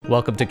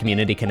Welcome to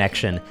Community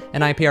Connection,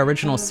 an IPR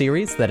original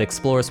series that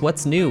explores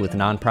what's new with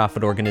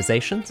nonprofit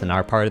organizations in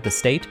our part of the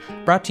state,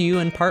 brought to you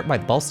in part by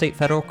the Ball State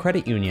Federal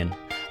Credit Union.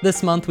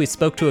 This month, we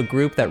spoke to a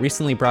group that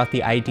recently brought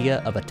the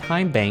idea of a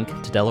time bank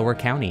to Delaware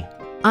County.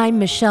 I'm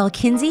Michelle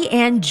Kinsey,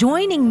 and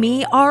joining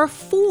me are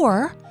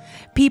 4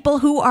 people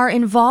who are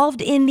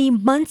involved in the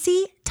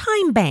Muncie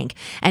Time Bank.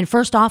 And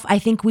first off, I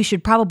think we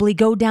should probably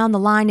go down the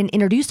line and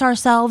introduce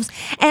ourselves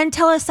and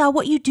tell us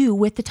what you do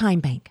with the Time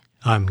Bank.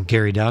 I'm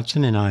Gary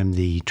Dodson, and I'm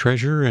the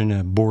treasurer and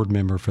a board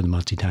member for the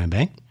Muncie Time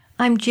Bank.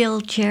 I'm Jill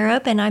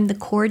Cherub, and I'm the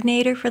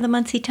coordinator for the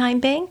Muncie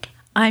Time Bank.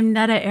 I'm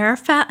Netta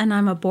Arafat, and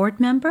I'm a board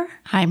member.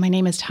 Hi, my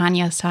name is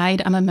Tanya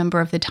Said. I'm a member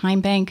of the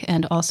Time Bank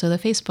and also the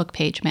Facebook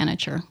page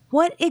manager.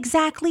 What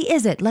exactly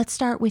is it? Let's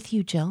start with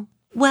you, Jill.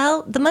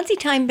 Well, the Muncie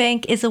Time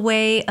Bank is a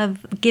way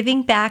of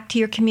giving back to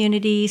your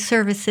community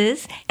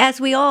services. As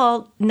we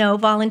all know,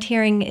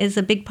 volunteering is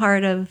a big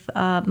part of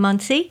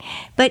Muncie,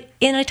 but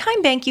in a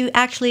time bank, you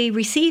actually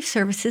receive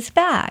services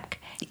back.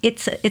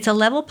 It's a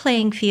level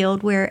playing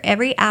field where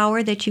every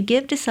hour that you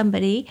give to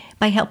somebody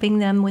by helping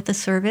them with a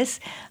service,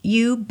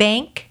 you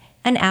bank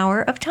an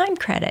hour of time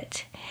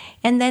credit.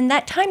 And then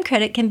that time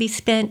credit can be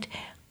spent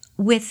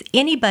with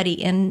anybody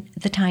in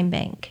the time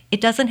bank. It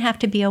doesn't have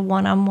to be a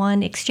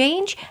one-on-one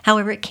exchange,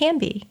 however, it can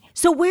be.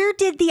 So where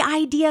did the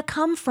idea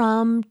come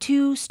from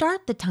to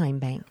start the Time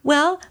Bank?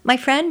 Well, my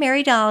friend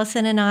Mary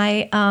Dollison and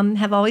I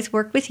have always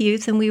worked with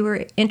youth, and we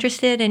were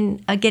interested in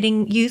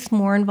getting youth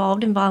more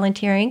involved in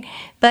volunteering,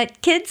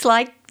 but kids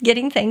like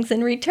getting things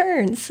in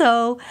return.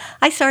 So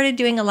I started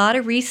doing a lot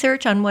of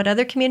research on what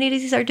other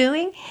communities are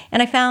doing,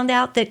 and I found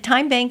out that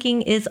time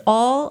banking is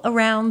all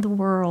around the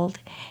world.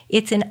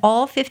 It's in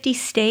all 50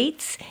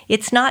 states.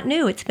 It's not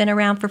new. It's been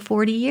around for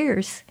 40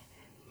 years.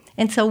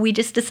 And so we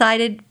just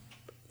decided,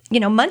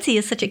 Muncie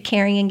is such a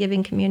caring and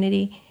giving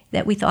community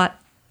that we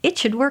thought it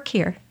should work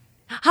here.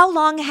 How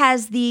long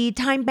has the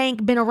Time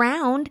Bank been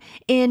around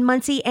in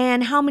Muncie,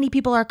 and how many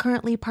people are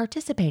currently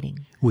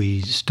participating?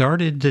 We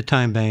started the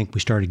Time Bank.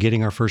 We started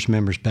getting our first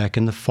members back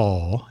in the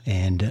fall,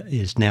 and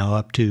is now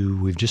up to,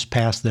 we've just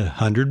passed the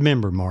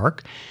 100-member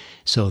mark.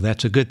 So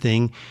that's a good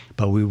thing,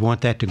 but we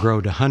want that to grow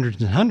to hundreds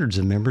and hundreds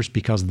of members,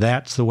 because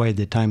that's the way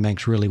that time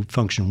banks really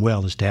function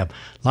well, is to have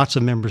lots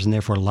of members and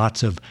therefore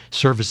lots of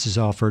services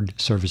offered,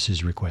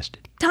 services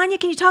requested. Tanya,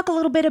 can you talk a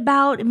little bit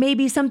about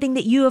maybe something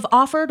that you have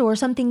offered or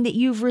something that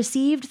you've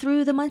received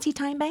through the Muncie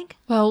Time Bank?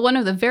 Well, one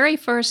of the very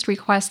first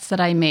requests that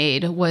I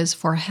made was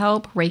for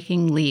help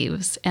raking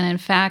leaves. And in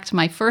fact,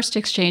 my first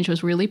exchange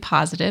was really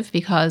positive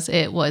because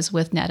it was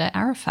with Netta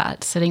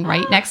Arafat sitting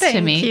right next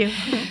to me.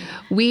 Thank you.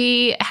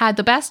 We had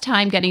the best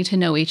time getting to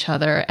know each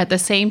other at the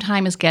same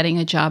time as getting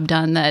a job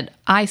done that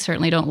I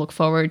certainly don't look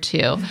forward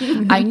to.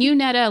 I knew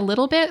Netta a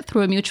little bit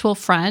through a mutual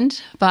friend,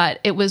 but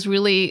it was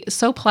really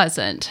so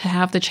pleasant to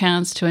have the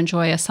chance to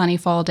enjoy a sunny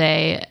fall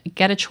day,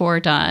 get a chore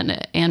done,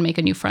 and make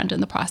a new friend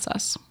in the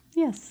process.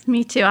 Yes,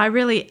 me too. I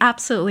really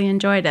absolutely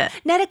enjoyed it.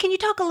 Netta, can you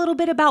talk a little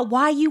bit about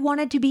why you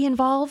wanted to be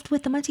involved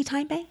with the Muncie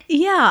Time Bank?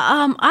 Yeah,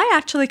 I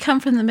actually come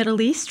from the Middle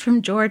East,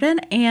 from Jordan,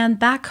 and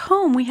back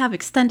home we have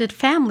extended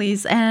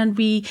families, and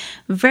we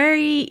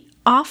very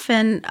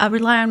often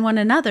rely on one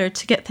another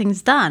to get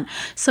things done.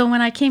 So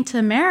when I came to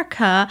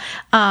America,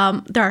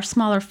 there are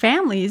smaller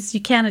families.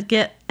 You can't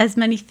get as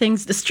many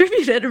things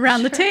distributed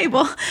around the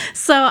table.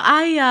 So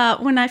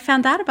when I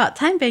found out about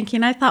time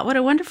banking, I thought, what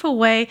a wonderful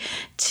way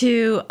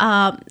to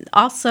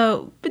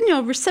also,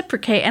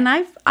 reciprocate. And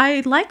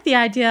I like the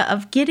idea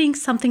of getting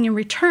something in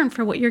return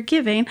for what you're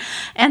giving.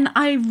 And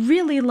I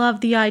really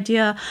love the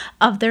idea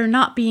of there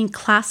not being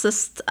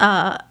classist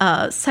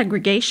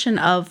segregation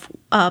of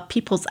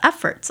people's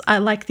efforts. I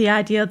like the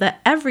idea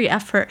that every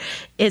effort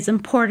is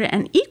important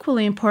and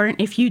equally important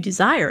if you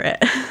desire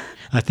it.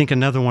 I think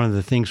another one of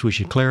the things we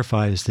should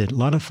clarify is that a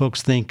lot of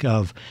folks think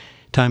of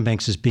time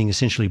banks as being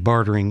essentially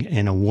bartering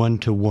in a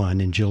one-to-one,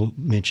 and Jill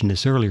mentioned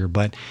this earlier,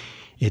 but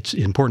it's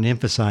important to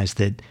emphasize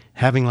that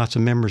having lots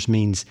of members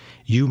means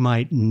you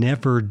might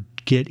never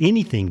get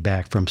anything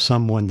back from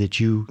someone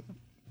that you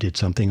did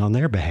something on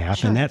their behalf,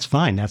 sure. And that's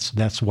fine.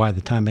 That's why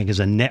the Time Bank is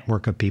a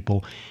network of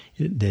people,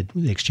 that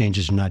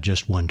exchanges are not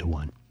just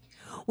one-to-one.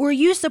 Were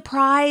you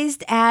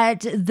surprised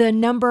at the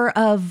number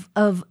of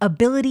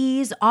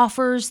abilities,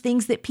 offers,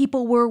 things that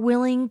people were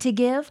willing to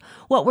give?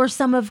 What were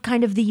some of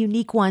kind of the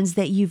unique ones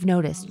that you've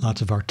noticed?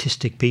 Lots of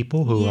artistic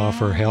people who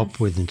offer help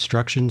with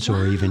instructions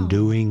or even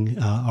doing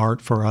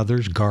art for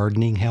others,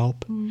 gardening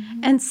help.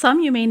 Mm-hmm. And some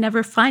you may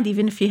never find,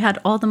 even if you had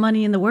all the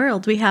money in the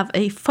world. We have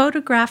a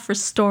photograph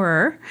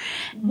restorer.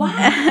 Wow,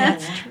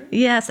 that's true.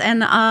 Yes,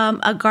 and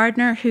a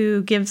gardener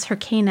who gives her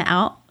cane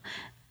out.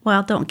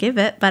 Well, don't give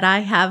it, but I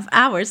have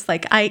hours.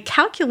 Like, I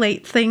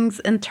calculate things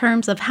in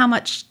terms of how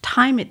much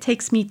time it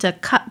takes me to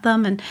cut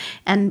them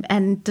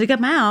and dig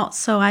them out.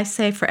 So I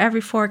say for every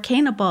 4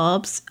 canna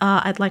bulbs,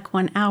 I'd like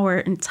 1 hour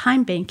in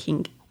time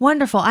banking.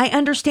 Wonderful. I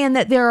understand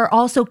that there are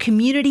also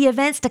community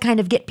events to kind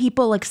of get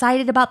people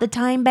excited about the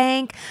time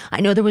bank. I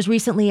know there was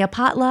recently a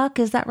potluck.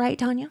 Is that right,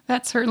 Tanya?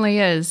 That certainly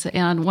is.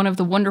 And one of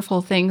the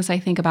wonderful things I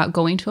think about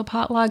going to a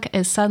potluck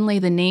is suddenly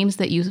the names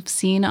that you've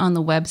seen on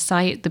the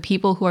website, the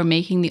people who are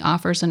making the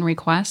offers and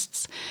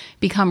requests,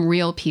 become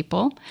real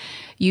people.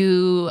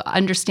 You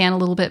understand a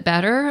little bit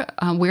better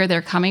where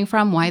they're coming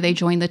from, why they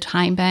joined the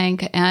time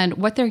bank, and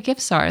what their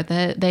gifts are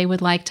that they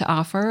would like to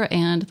offer,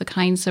 and the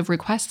kinds of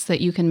requests that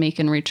you can make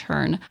in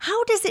return.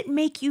 How does it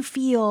make you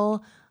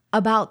feel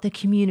about the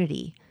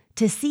community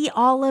to see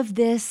all of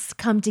this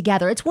come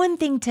together? It's one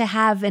thing to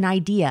have an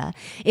idea.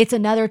 It's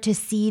another to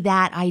see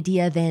that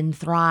idea then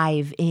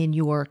thrive in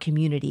your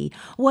community.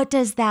 What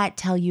does that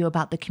tell you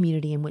about the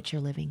community in which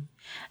you're living?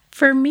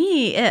 For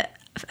me,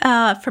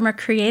 from a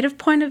creative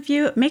point of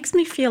view, it makes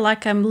me feel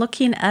like I'm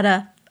looking at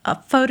a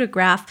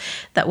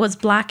photograph that was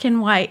black and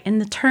white in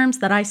the terms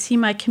that I see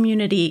my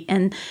community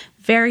in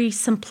very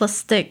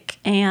simplistic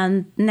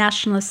and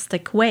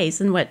nationalistic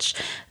ways in which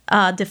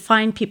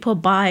define people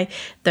by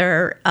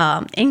their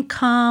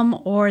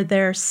income or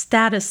their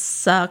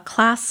status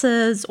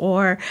classes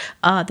or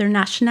their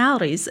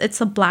nationalities. It's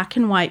a black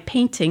and white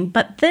painting.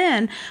 But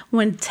then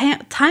when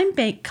time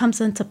bank comes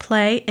into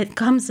play, it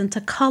comes into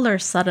color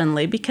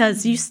suddenly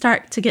because you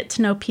start to get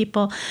to know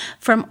people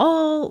from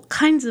all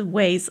kinds of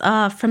ways,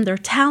 from their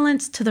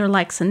talents to their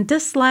likes and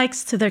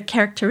dislikes, to their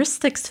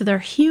characteristics, to their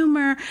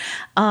humor,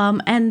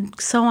 and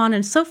so on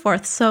and so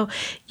forth. So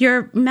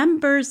your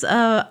members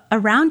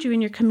around you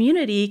in your community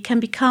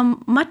can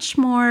become much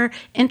more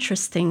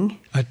interesting.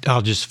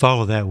 I'll just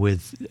follow that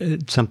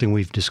with something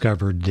we've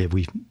discovered that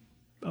we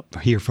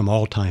hear from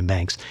all time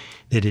banks,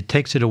 that it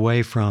takes it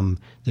away from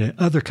the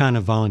other kind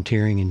of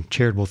volunteering and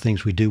charitable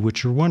things we do,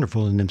 which are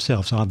wonderful in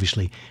themselves,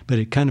 obviously, but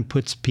it kind of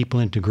puts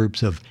people into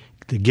groups of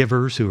the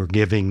givers who are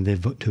giving,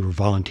 who are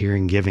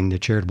volunteering, giving the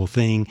charitable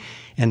thing,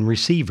 and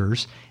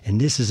receivers.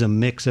 And this is a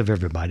mix of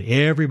everybody.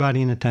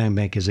 Everybody in the time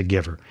bank is a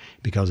giver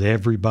because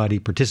everybody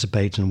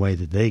participates in a way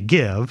that they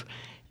give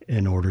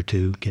in order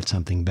to get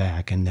something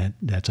back. And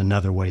that's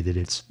another way that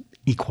it's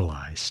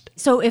equalized.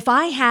 So if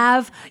I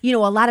have, a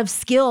lot of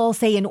skill,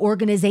 say in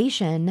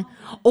organization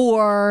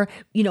or,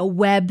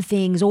 web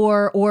things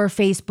or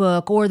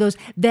Facebook or those,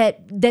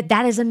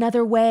 that is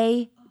another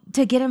way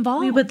to get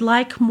involved. We would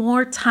like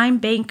more time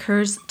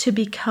bankers to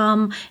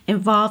become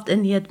involved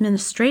in the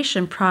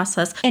administration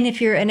process. And if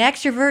you're an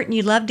extrovert and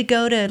you love to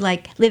go to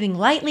like Living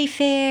Lightly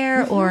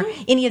Fair or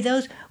any of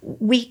those,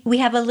 we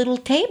have a little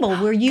table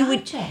where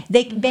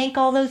they bank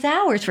all those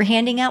hours for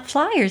handing out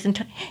flyers,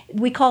 and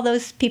we call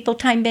those people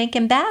time bank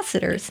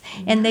ambassadors,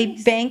 and they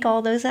bank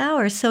all those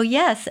hours. So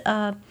yes,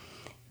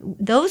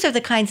 those are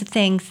the kinds of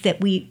things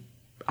that we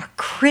are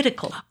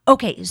critical.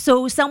 Okay,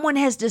 so someone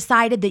has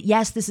decided that,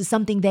 yes, this is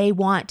something they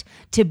want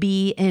to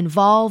be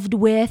involved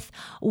with.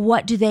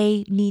 What do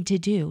they need to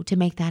do to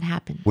make that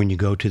happen? When you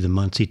go to the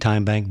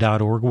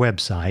MuncieTimeBank.org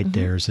website,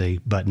 there's a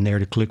button there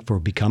to click for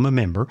Become a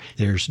Member.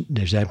 There's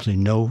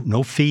absolutely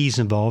no fees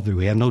involved.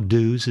 We have no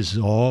dues. This is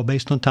all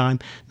based on time,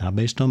 not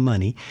based on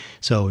money.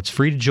 So it's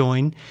free to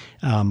join.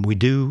 We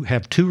do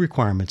have two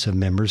requirements of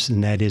members,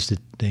 and that is that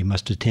they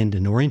must attend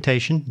an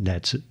orientation.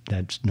 That's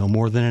no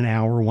more than an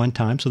hour one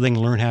time, so they can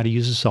learn how to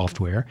use the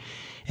software.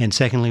 And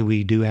secondly,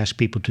 we do ask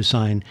people to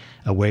sign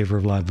a waiver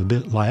of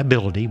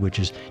liability, which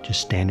is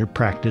just standard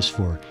practice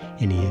for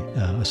any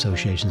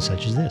association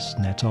such as this.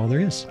 And that's all there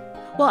is.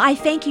 Well, I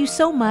thank you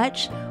so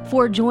much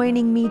for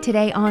joining me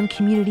today on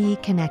Community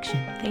Connection.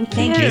 Thank you.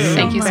 Thank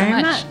you so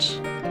very much.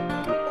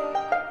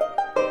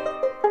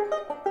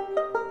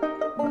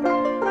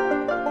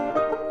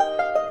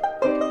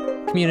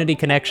 Community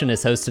Connection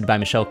is hosted by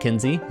Michelle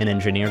Kinsey and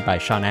engineered by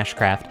Sean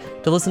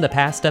Ashcraft. To listen to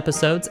past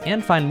episodes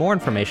and find more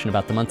information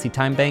about the Muncie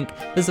Time Bank,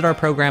 visit our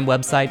program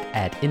website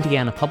at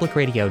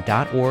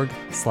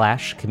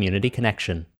indianapublicradio.org/communityconnection.